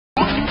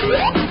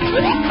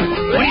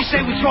What do you say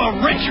we throw a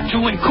wrench or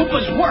two in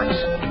Koopa's works?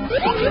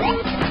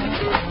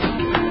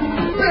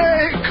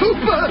 Hey,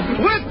 Koopa,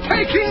 we're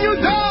taking you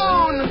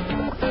down!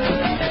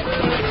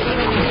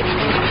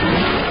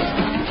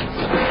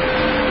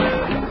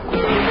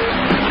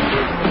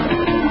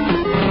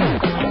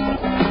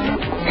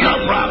 No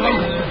problem.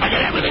 I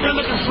got everything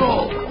under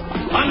control.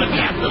 I'm the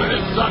captain of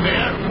this sub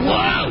here.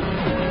 Whoa!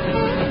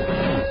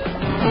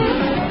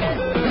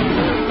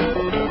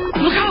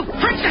 Look out,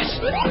 Princess!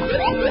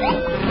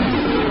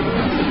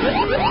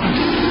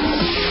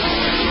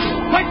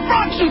 My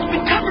frog suit's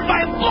been covered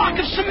by a block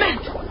of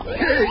cement.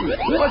 Hey,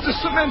 what's a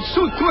cement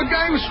suit to a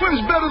guy who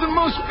swims better than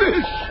most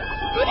fish?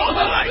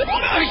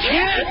 I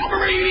can't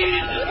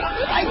breathe.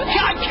 I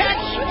can't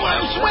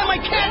swim. I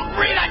can't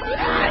breathe.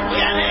 I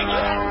can't.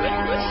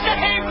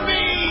 Save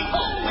me.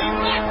 Holy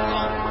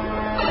mackerel.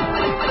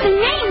 The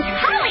name's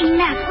Holly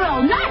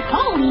Mackerel, not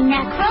Holy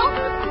Mackerel.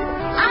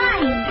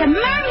 I'm the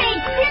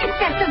mermaid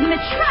princess of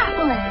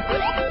Metropolis.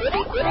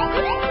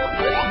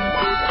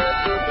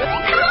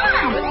 Come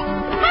on,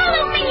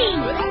 follow me.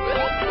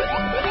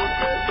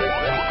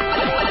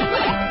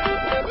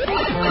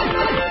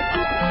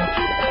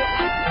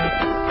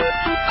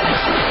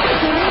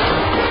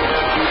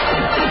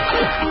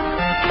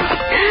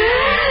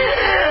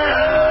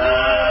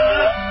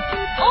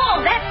 Oh,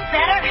 that's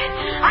better.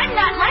 I'm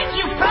not like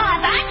you,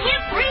 Frog. I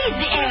can't breathe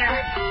the air.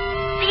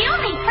 The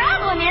only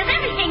problem is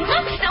everything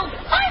looks so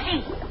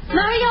fuzzy.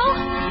 Mario,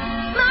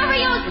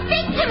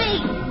 speak to me.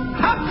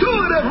 Up to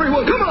it,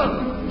 everyone. Come on.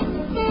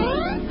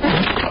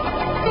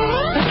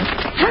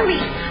 Hurry,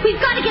 we've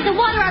got to get the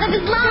water out of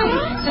his lungs.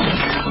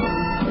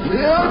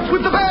 Out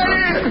with the bad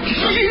air.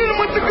 In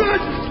with the good.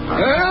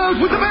 Out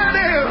with the bad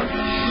air.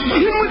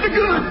 In with the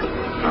good.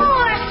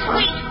 Poor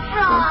sweet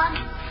Frog.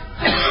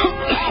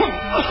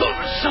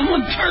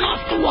 Someone turn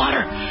off the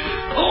water.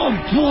 Oh,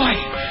 boy.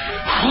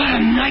 What a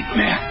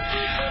nightmare.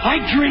 I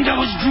dreamed I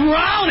was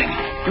drowning.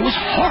 It was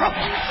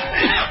horrible.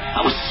 I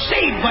was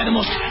saved by the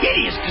most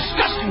hideous,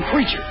 disgusting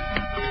creature.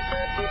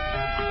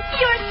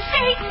 You're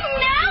safe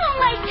now,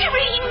 my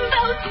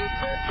dreamboat.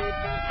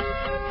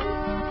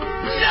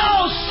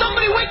 No!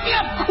 Somebody wake me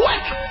up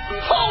quick!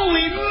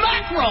 Holy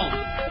mackerel!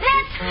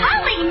 That's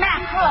Holly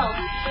Mackerel.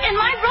 And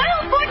my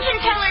royal fortune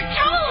teller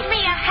told me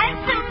a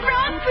handsome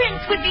frog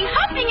prince would be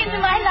hopping into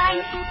my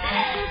life.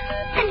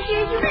 And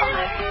here you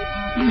are.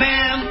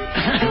 Ma'am,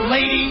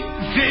 lady,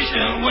 fish,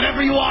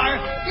 whatever you are,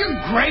 you're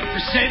great for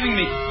saving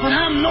me. But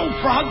I'm no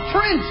frog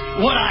prince.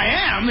 What I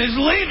am is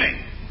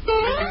leaving.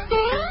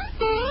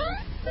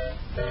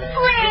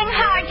 Playing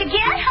hard to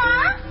get,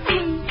 huh?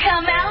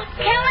 Come out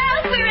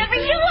wherever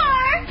you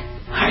are.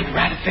 I'd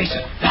rather face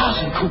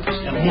 1,000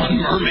 Koopas than one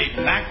mermaid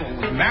mackerel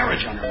with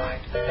marriage on her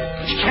mind.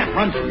 But you can't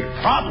run from your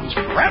problems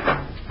forever.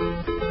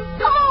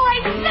 Oh,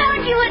 I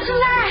found you at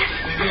last.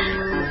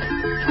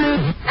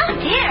 Oh,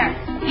 dear.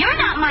 You're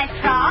not my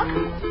frog.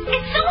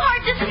 It's so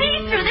hard to see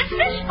through this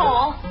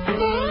fishbowl.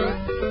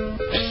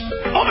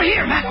 Over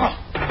here, mackerel.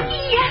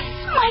 Yes,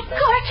 my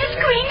gorgeous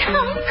green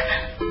hunk.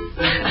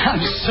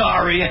 I'm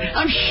sorry.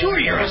 I'm sure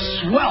you're a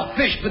swell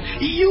fish, but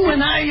you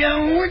and I,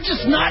 we're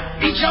just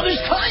not each other's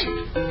type.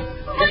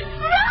 But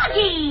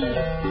Froggy!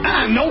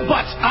 No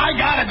buts. I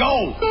gotta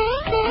go.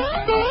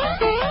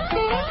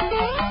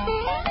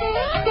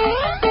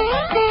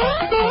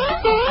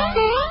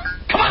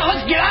 Come on,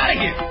 let's get out of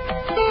here.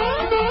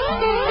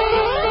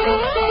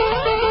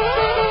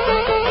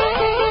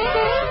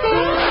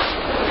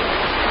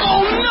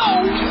 Oh, no!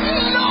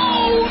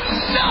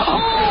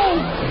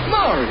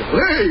 Mario,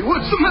 hey,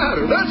 what's the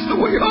matter? That's the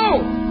way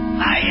home.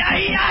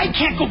 I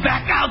can't go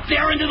back out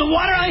there into the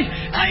water.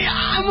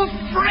 I'm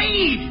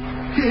afraid.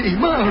 Hey,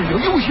 Mario,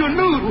 use your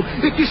noodle.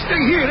 If you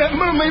stay here, that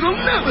mermaid will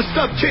never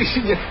stop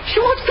chasing you. She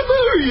wants to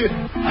marry you.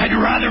 I'd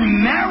rather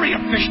marry a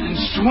fish than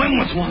swim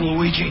with one,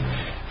 Luigi.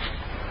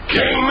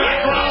 King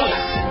Mackerel,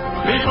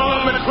 people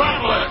of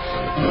Metropolis,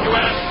 you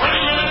have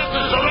 20 minutes to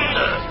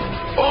surrender,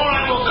 or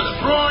I will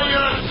destroy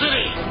your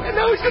city. And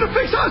now he's going to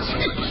face us.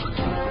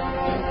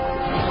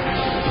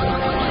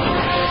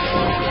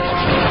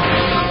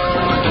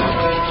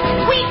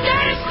 We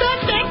gotta stop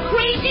that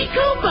crazy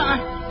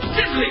Koopa.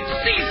 Sizzling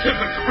sea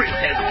serpent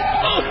princess.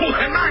 Oh,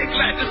 am I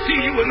glad to see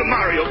you and the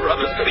Mario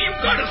brothers.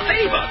 You've got to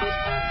save us.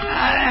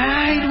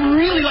 I'd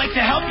really like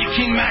to help you,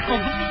 King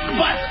Mackerel,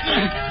 but...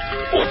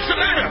 What's the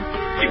matter?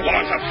 You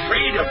aren't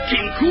afraid of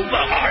King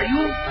Koopa, are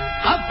you?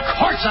 Of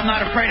course I'm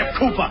not afraid of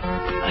Koopa.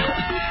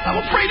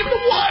 I'm afraid of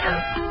the water.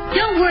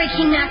 Don't worry,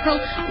 King Mackerel.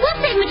 We'll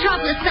save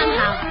Metropolis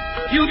somehow.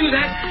 You do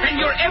that, and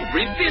your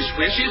every fish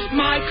wish is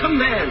my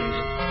command.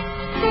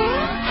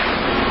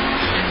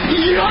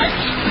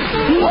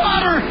 Yikes!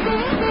 Water!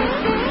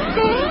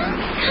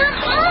 Come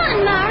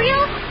on, Mario.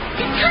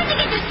 It's time to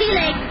get your sea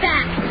legs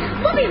back.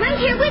 We'll be right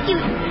here with you.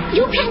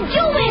 You can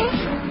do it.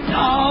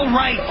 All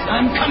right,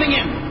 I'm coming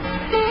in.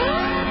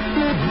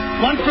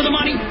 1 for the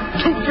money,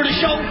 2 for the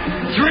show,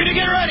 3 to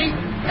get ready,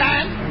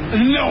 and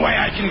no way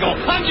I can go.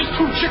 I'm just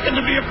too chicken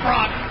to be a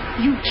frog.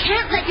 You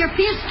can't let your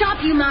fear stop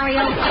you,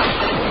 Mario.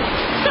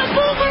 The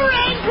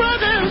Boomerang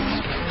Brothers!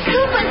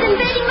 Koopa's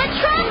invading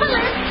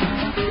Metropolis!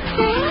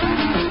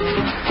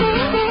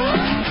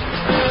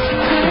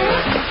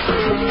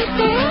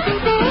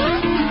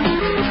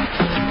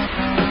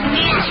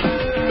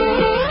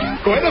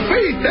 Quite a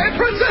feat, eh,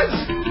 Princess?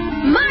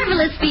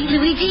 Marvelous feat,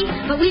 Luigi,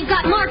 but we've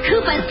got more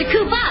Koopas to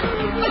coop up.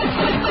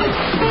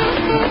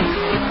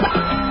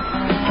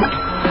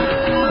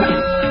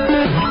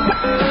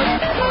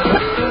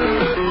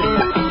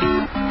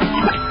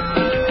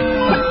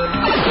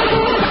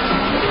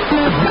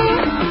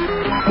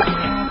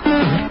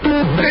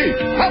 Hey,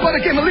 how about a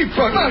game of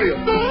leapfrog, Mario?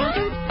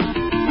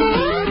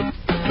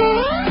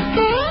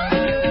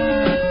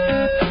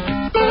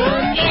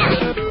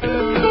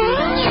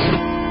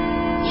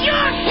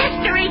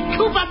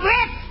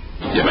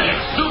 You may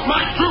have suit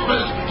my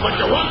troopers, but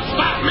you won't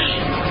stop me.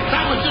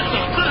 That was just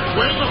the first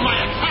wave of my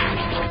attack.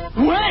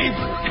 Wave?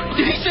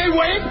 Did he say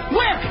wave?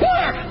 Where?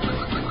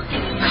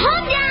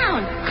 Calm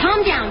down! Calm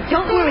down.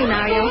 Don't worry,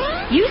 Mario.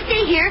 You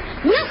stay here.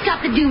 We'll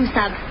stop the Doom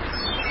Sub.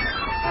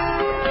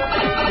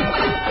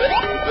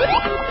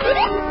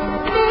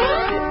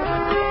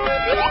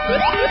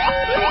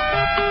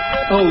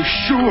 Oh,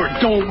 sure,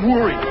 don't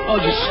worry.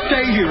 I'll just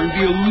stay here and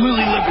be a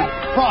lily-livered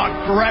frog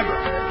forever.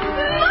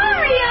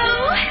 Mario!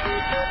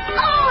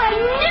 Oh, I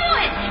knew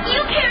it! You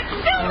cared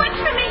so much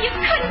for me you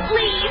couldn't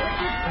leave.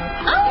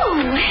 Oh,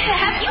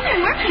 have you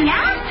been working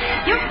out?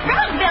 Your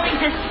frog belly's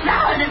as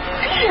solid as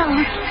steel.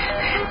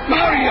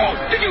 Mario,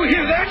 did you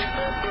hear that?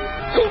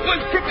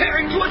 Koopa's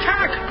preparing to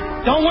attack.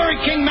 Don't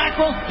worry, King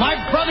Mackerel. My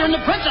brother and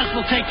the princess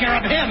will take care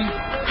of him.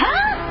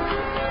 Huh?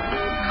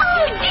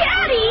 Oh,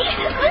 Daddy!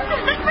 This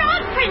is the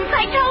frog prince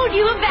I told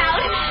you about.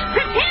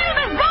 Prepare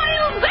the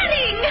royal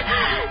wedding!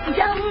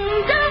 Dum,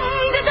 dum,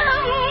 da,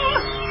 dum.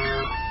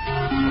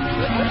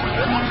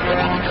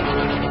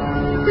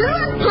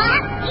 Look,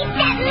 Pop! It's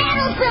that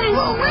meddlesome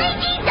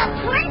Luigi, the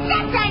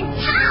princess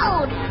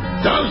untold!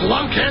 Those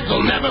lunkheads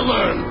will never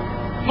learn.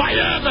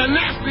 Fire the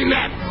nasty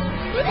nets!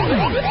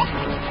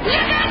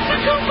 Look out for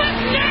Koopa's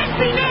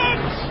nasty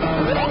nets!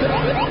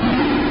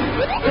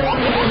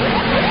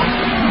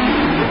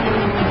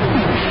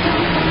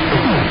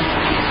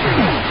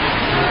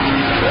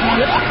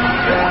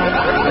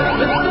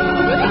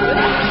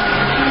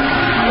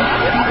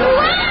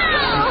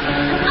 Wow!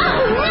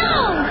 Oh, no!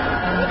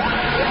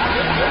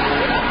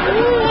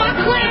 Our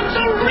plans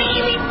are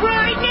really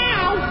bright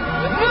now.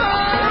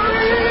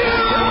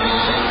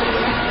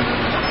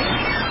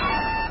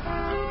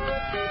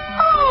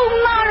 Oh,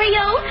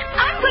 Mario,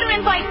 I'm going to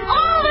invite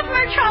all of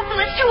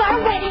Metropolis to our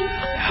wedding.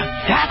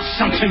 That's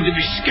something to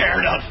be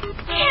scared of.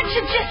 Can't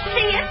you just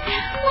see it?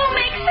 We'll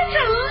make such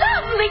a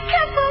lovely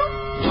couple.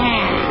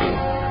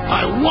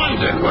 I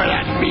wondered where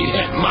that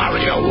meathead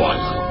Mario was.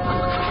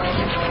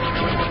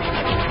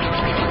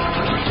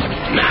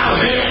 Now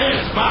here it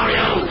is,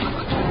 Mario.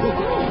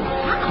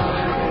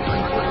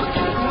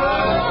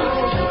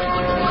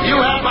 You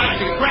have my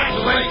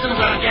congratulations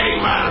on getting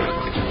married.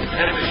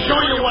 And to show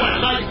you what a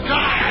nice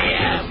guy I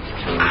am,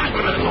 I'm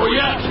going to throw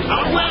you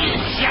a wedding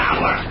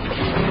shower.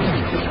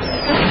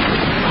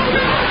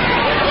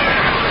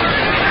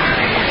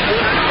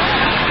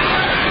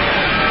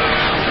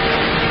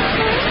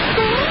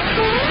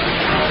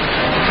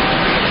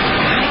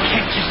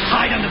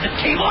 Hide under the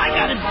table. I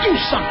gotta do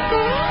something.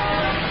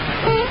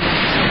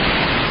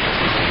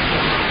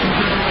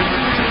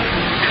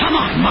 Come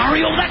on,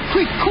 Mario. That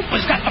creep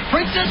Koopa's got the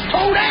princess,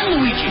 Toad, and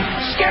Luigi.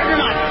 Scared or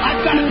not,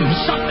 I've got to do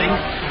something.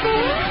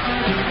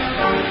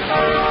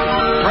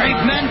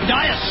 Brave men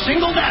die a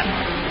single death.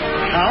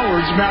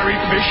 Cowards marry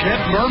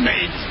fish-head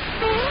mermaids.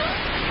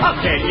 I'll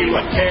tell you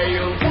a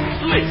tale.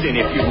 Listen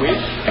if you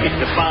wish.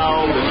 It's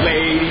about a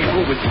lady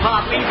who was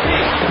popping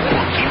fish.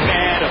 She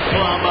met a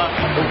plumber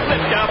who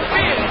flipped her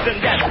fins,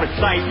 and that's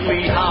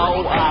precisely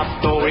how our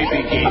story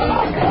begins.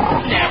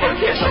 Never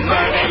kiss a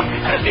mermaid,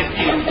 'cause if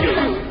you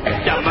do,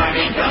 the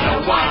mermaid's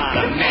gonna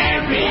wanna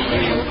marry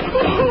you.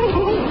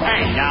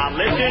 Hey, now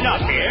listen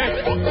up here.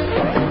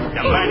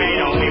 The mermaid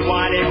only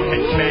wanted to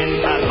spend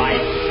her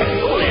life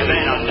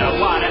living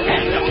underwater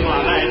as a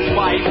plumber and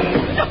wife.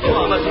 The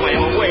plumber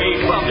swam away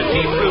from the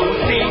deep blue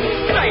sea.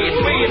 Stayed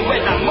swinging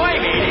with a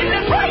mermaid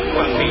isn't right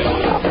for me.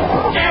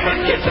 Never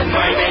kiss a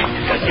mermaid,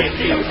 'cause if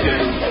you do,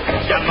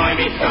 the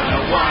mermaid's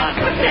gonna want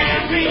to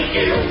marry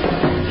you.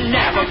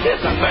 Never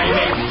kiss a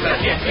mermaid,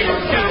 'cause if you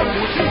do,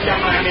 the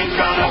mermaid's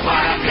gonna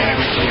want to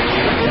marry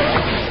you.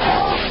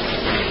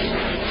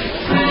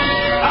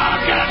 I'll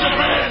catch you in a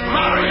minute,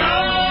 Mario!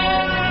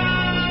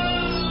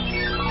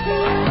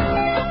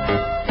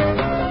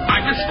 I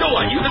bestow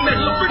on you the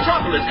Medal of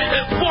Metropolis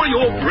for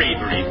your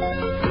bravery.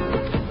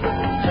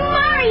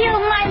 Mario,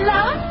 my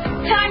love,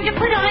 time to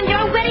put